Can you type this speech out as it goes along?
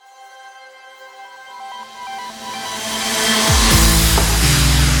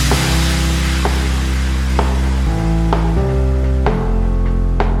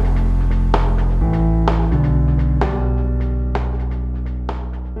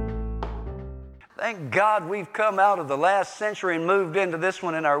Thank God we've come out of the last century and moved into this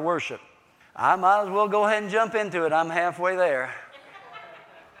one in our worship. I might as well go ahead and jump into it. I'm halfway there.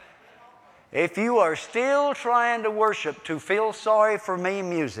 If you are still trying to worship to feel sorry for me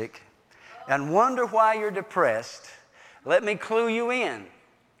music and wonder why you're depressed, let me clue you in.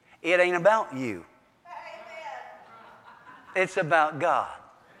 It ain't about you. It's about God.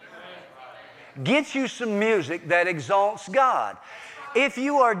 Get you some music that exalts God. If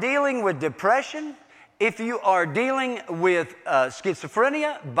you are dealing with depression, if you are dealing with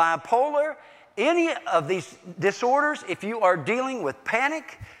schizophrenia, bipolar, any of these disorders, if you are dealing with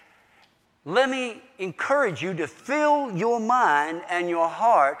panic, let me encourage you to fill your mind and your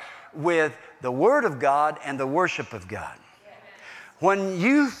heart with the Word of God and the worship of God. When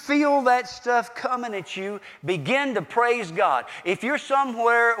you feel that stuff coming at you, begin to praise God. If you're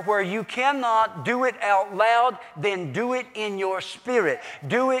somewhere where you cannot do it out loud, then do it in your spirit.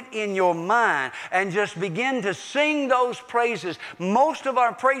 Do it in your mind. And just begin to sing those praises. Most of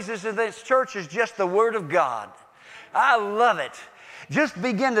our praises in this church is just the Word of God. I love it. Just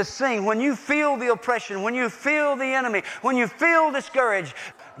begin to sing. When you feel the oppression, when you feel the enemy, when you feel discouraged,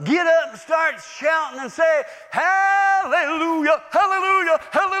 get up and start shouting and say, hallelujah, hallelujah,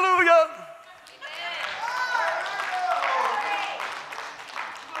 hallelujah.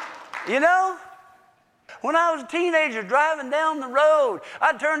 You know, when I was a teenager driving down the road,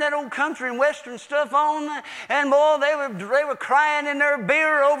 I'd turn that old country and western stuff on, and boy, they were crying in their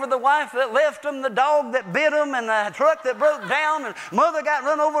beer over the wife that left them, the dog that bit them, and the truck that broke down, and mother got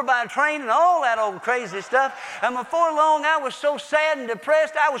run over by a train, and all that old crazy stuff. And before long, I was so sad and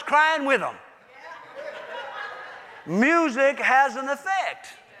depressed, I was crying with them. Music has an effect.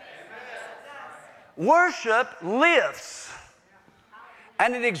 Worship lifts.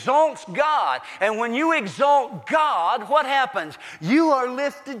 And it exalts God. And when you exalt God, what happens? You are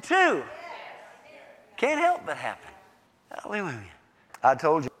lifted too. Can't help but happen. Hallelujah. I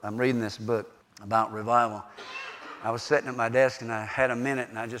told you, I'm reading this book about revival. I was sitting at my desk and I had a minute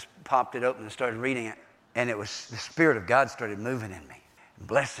and I just popped it open and started reading it. And it was the Spirit of God started moving in me,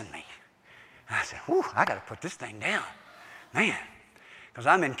 blessing me. And I said, whew, I got to put this thing down. Man, because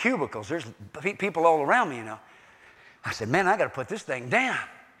I'm in cubicles. There's people all around me, you know. I said, man, I got to put this thing down.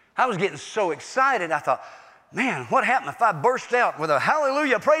 I was getting so excited. I thought, man, what happened if I burst out with a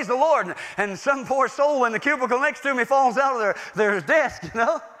hallelujah, praise the Lord, and some poor soul in the cubicle next to me falls out of their desk, you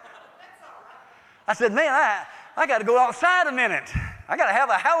know? I said, man, I got to go outside a minute. I got to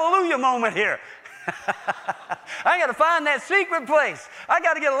have a hallelujah moment here. I got to find that secret place. I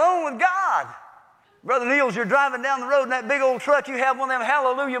got to get alone with God. Brother Niels, you're driving down the road in that big old truck. You have one of them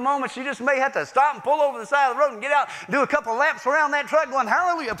hallelujah moments. You just may have to stop and pull over the side of the road and get out, do a couple laps around that truck going,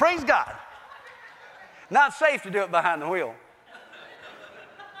 hallelujah, praise God. Not safe to do it behind the wheel.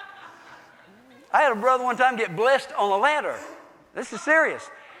 I had a brother one time get blessed on a ladder. This is serious.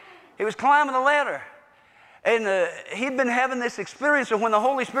 He was climbing a ladder. And he'd been having this experience of when the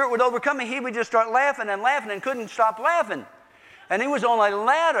Holy Spirit would overcome him, he would just start laughing and couldn't stop laughing. And he was on a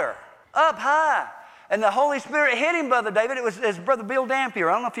ladder up high. And the Holy Spirit hit him, Brother David. It was his brother Bill Dampier.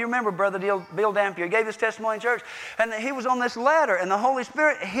 I don't know if you remember Brother Bill Dampier. He gave his testimony in church. And he was on this ladder, and the Holy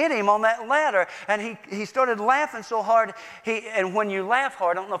Spirit hit him on that ladder. And he started laughing so hard. And when you laugh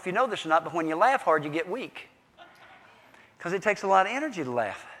hard, I don't know if you know this or not, but when you laugh hard, you get weak. Because it takes a lot of energy to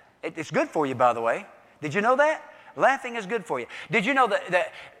laugh. It's good for you, by the way. Did you know that? Laughing is good for you. Did you know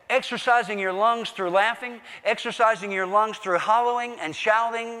that exercising your lungs through laughing, exercising your lungs through hollowing and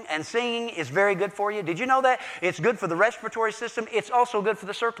shouting and singing is very good for you? Did you know that? It's good for the respiratory system. It's also good for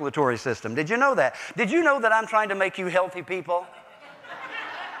the circulatory system. Did you know that? Did you know that I'm trying to make you healthy people?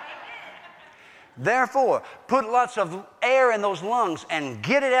 Therefore, put lots of air in those lungs and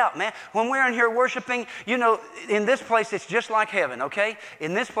get it out, man. When we're in here worshiping, you know, in this place it's just like heaven, okay?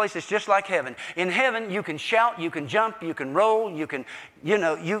 In this place it's just like heaven. In heaven you can shout, you can jump, you can roll, you can, you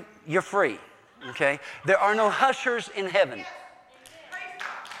know, you're free, okay? There are no hushers in heaven.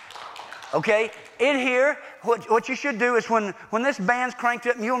 Okay? In here, what you should do is when this band's cranked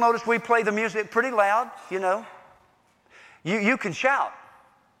up, and you'll notice we play the music pretty loud, you know. You can shout.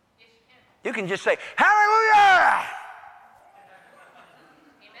 You can just say, hallelujah!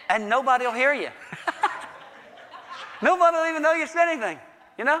 And nobody will hear you. Nobody will even know you said anything,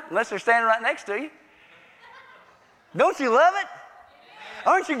 you know, unless they're standing right next to you. Don't you love it?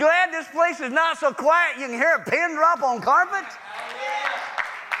 Aren't you glad this place is not so quiet you can hear a pin drop on carpet?